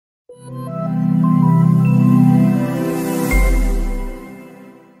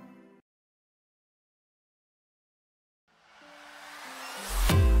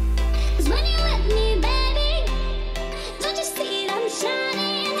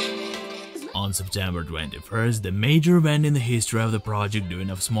on September 21st the major event in the history of the project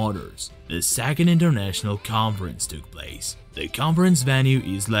Duyunov's Motors. The second international conference took place. The conference venue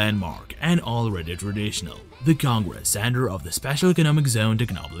is landmark and already traditional. The Congress Center of the Special Economic Zone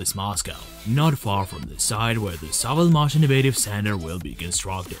Technopolis, Moscow, not far from the site where the Sovelmash Innovative Center will be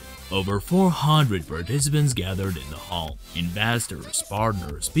constructed. Over 400 participants gathered in the hall. Investors,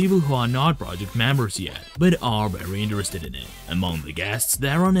 partners, people who are not project members yet, but are very interested in it. Among the guests,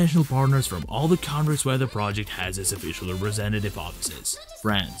 there are national partners from all the countries where the project has its official representative offices: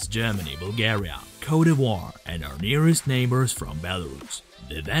 France, Germany, Bulgaria, Côte d'Ivoire, and our nearest neighbors from Belarus.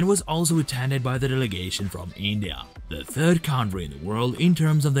 The event was also attended by the delegation from India, the third country in the world in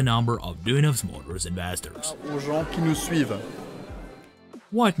terms of the number of Duyunov's Motors investors.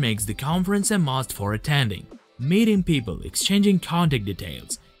 What makes the conference a must for attending? Meeting people, exchanging contact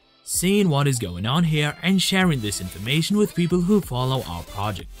details, seeing what is going on here and sharing this information with people who follow our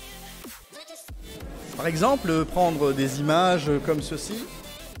project. Par exemple, prendre des images comme ceci.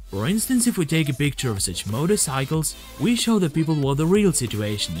 For instance, if we take a picture of such motorcycles, we show the people what the real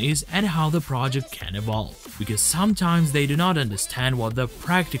situation is and how the project can evolve, because sometimes they do not understand what the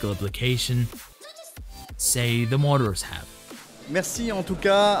practical application, say, the motors have. Merci en tout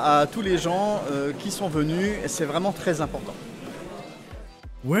cas à tous les gens qui sont venus, c'est vraiment très important.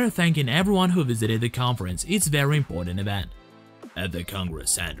 We're thanking everyone who visited the conference. It's a very important event. At the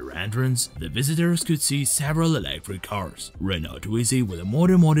Congress Center entrance, the visitors could see several electric cars. Renault Twizy with a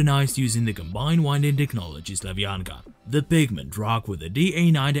motor modernized using the combined winding technology Slavyanka. The pigment truck with the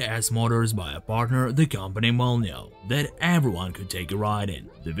DA90S motors by a partner, the company Molnio, that everyone could take a ride in.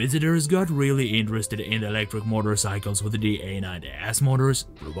 The visitors got really interested in the electric motorcycles with the DA90S motors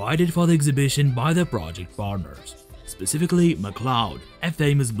provided for the exhibition by the project partners. Specifically, MacLeod, a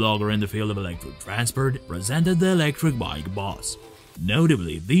famous blogger in the field of electric transport, presented the electric bike Boss.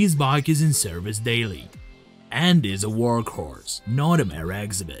 Notably, this bike is in service daily and is a workhorse, not a mere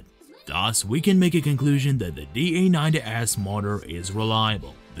exhibit. Thus, we can make a conclusion that the DA90S motor is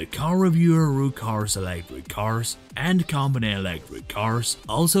reliable. The car reviewer Rukar's Electric Cars and Company Electric Cars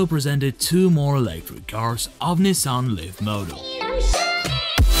also presented two more electric cars of Nissan Leaf model.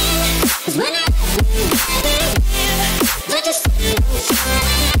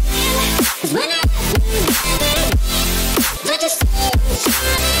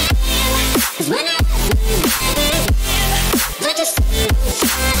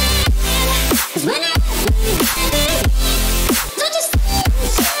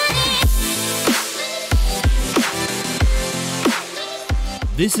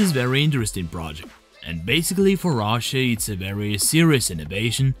 This is very interesting project, and basically for Russia it's a very serious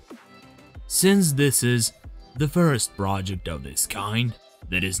innovation, since this is the first project of this kind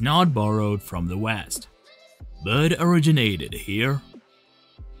that is not borrowed from the West, but originated here,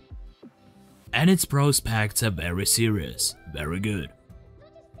 and its prospects are very serious, very good.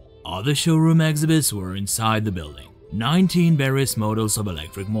 Other showroom exhibits were inside the building, 19 various models of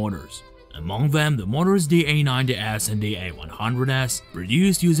electric motors. Among them, the motors DA90S and DA100S,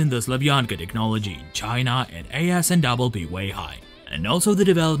 produced using the Slavyanka technology in China at AS&WP Weihai, and also the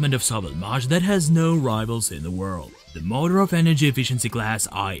development of Sovelmash that has no rivals in the world. The motor of energy efficiency class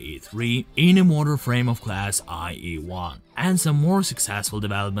IE3 in a motor frame of class IE1, and some more successful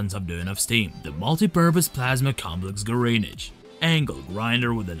developments of Duyunov steam, the multi-purpose plasma complex Gorinich, angle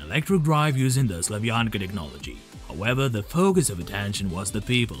grinder with an electric drive using the Slavyanka technology. However, the focus of attention was the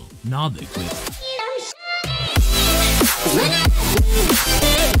people, not the equipment.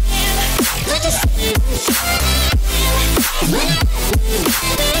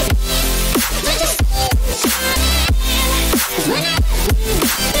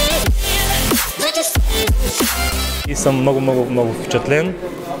 И съм много впечатлен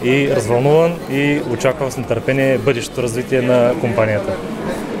и развълнуван и очаквам с нетърпение бъдещото развитие на компанията.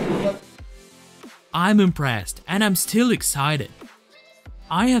 I'm impressed and I'm still excited.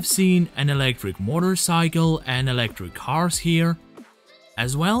 I have seen an electric motorcycle and electric cars here,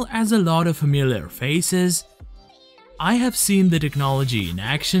 as well as a lot of familiar faces. I have seen the technology in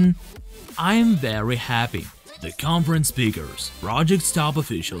action. I am very happy. The conference speakers, project's top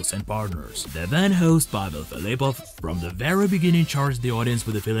officials and partners, the event host Pavel Filipov, from the very beginning charged the audience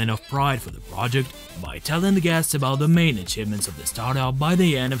with a feeling of pride for the project by telling the guests about the main achievements of the startup by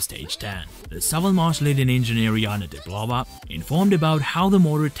the end of stage 10. The Sovelmash leading engineer Yana Teplova informed about how the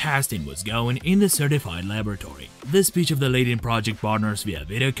motor testing was going in the certified laboratory. The speech of the leading project partners via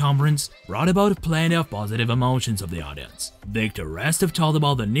video conference brought about plenty of positive emotions of the audience. Viktor Restov told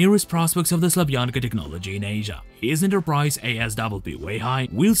about the nearest prospects of the Slavyanka technology in Asia. His enterprise ASWP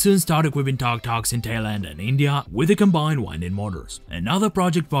Weihai will soon start equipping tuk-tuks in Thailand and India with the combined winding motors. Another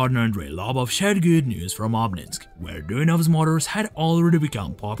project partner, Andrei Lobov, shared good news from Obninsk, where Duyunov's motors had already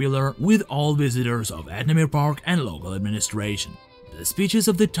become popular with all visitors of Etnomir Park and local administration. The speeches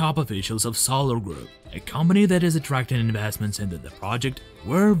of the top officials of Solar Group, a company that is attracting investments into the project,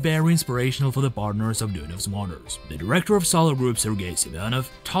 were very inspirational for the partners of Duyunov's motors. The director of Solar Group, Sergei Semyonov,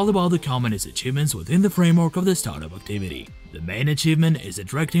 told about the company's achievements within the framework of the startup activity. The main achievement is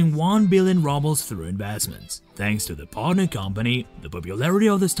attracting 1 billion rubles through investments. Thanks to the partner company, the popularity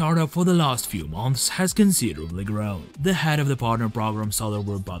of the startup for the last few months has considerably grown. The head of the partner program, Solar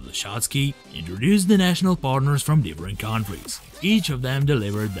Group, Pavel Shatsky, introduced the national partners from different countries. Each of them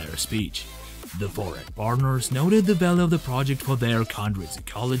delivered their speech. The foreign partners noted the value of the project for their country's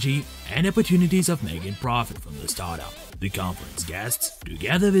ecology and opportunities of making profit from the startup. The conference guests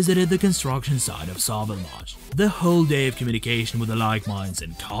together visited the construction site of Sovelmaj. The whole day of communication with the like minds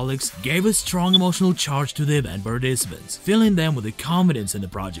and colleagues gave a strong emotional charge to the event participants, filling them with the confidence in the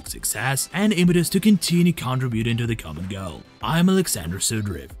project's success and impetus to continue contributing to the common goal. I'm Alexander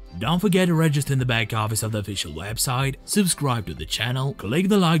Sudriv. Don't forget to register in the back office of the official website, subscribe to the channel, click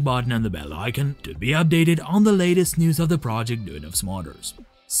the like button and the bell icon to be updated on the latest news of the project Duyunov's Motors.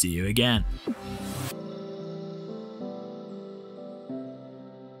 See you again!